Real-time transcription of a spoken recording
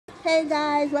Hey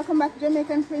guys, welcome back to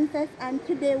Jamaican Princess, and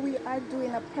today we are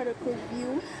doing a product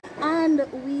review and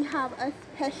we have a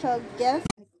special guest.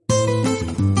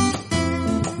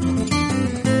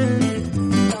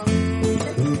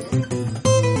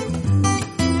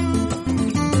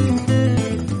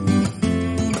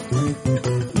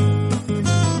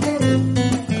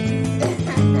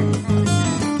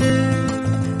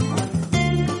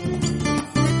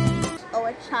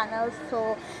 Our channel,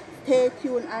 so stay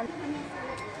tuned. And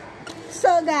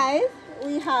so guys,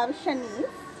 we have Shanice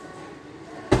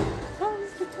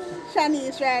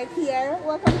right here.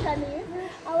 Welcome Shanice,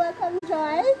 and welcome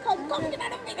Joy. Come get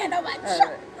out of me, no man.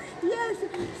 Yes,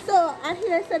 so I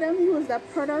hear said them use the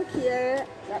product here.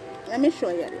 Let me show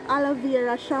you. Aloe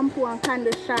Vera Shampoo and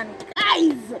condition.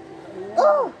 Guys!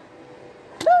 Oh!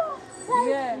 No! Like,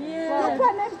 yeah. Look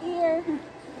on them ears.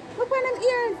 Look on them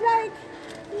ears, like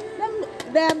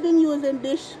they have been using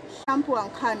this shampoo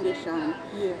and condition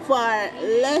for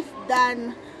less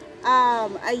than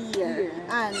a year,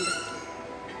 and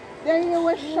their hair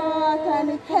was short and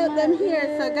it helped them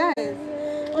here. So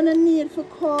guys, on the need to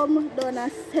come down a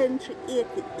Century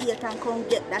 88 and come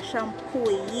get that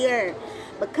shampoo here,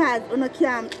 because you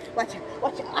can't watch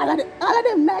all of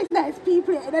them nice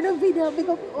people in the video.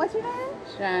 Because what's your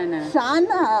name?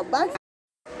 Shana. But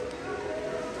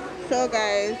so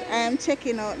guys, I am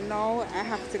checking out now. I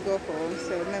have to go home,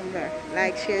 so remember,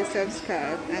 like, share,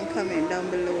 subscribe and comment down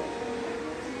below,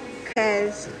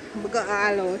 because we got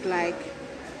all out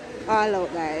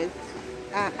guys.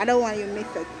 I don't want you to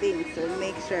miss a thing, so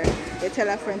make sure you tell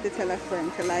a friend to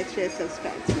like, share,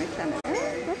 subscribe to my channel.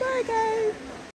 Bye bye guys.